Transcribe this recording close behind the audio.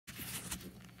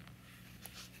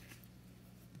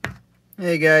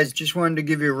Hey guys, just wanted to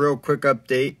give you a real quick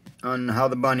update on how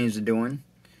the bunnies are doing.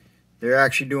 They're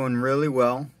actually doing really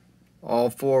well.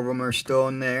 All 4 of them are still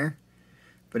in there.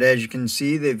 But as you can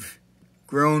see, they've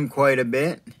grown quite a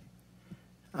bit.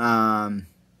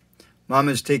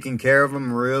 Mama's taking care of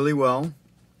them really well.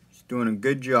 She's doing a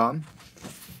good job.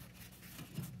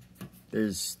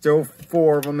 There's still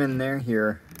 4 of them in there.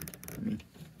 Here, let me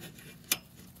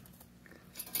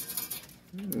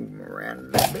move them around a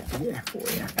little bit here for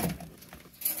you.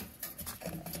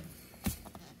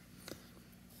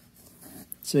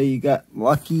 So you got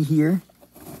Lucky here.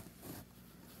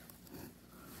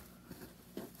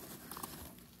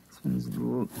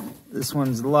 This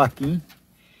one's Lucky.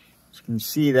 As you can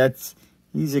see,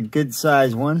 he's a good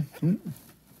size one. You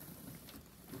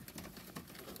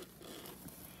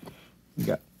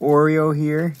got Oreo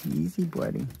here. Easy,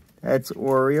 buddy. That's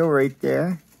Oreo right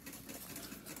there.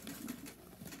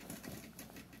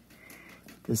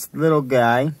 This little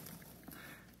guy.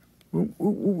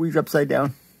 Ooh, he's upside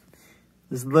down.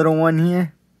 This little one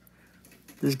here.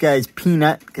 This guy's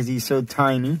Peanut because he's so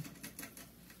tiny.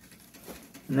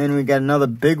 And then we got another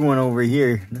big one over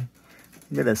here.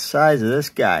 Look at the size of this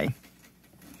guy.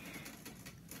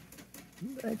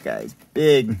 That guy's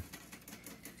big.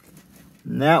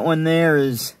 And that one there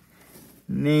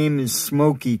name is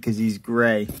Smokey because he's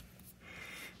gray.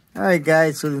 Alright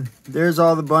guys, so there's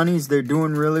all the bunnies. They're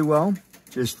doing really well.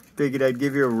 Just figured I'd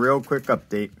give you a real quick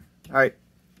update. Alright,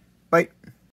 bye.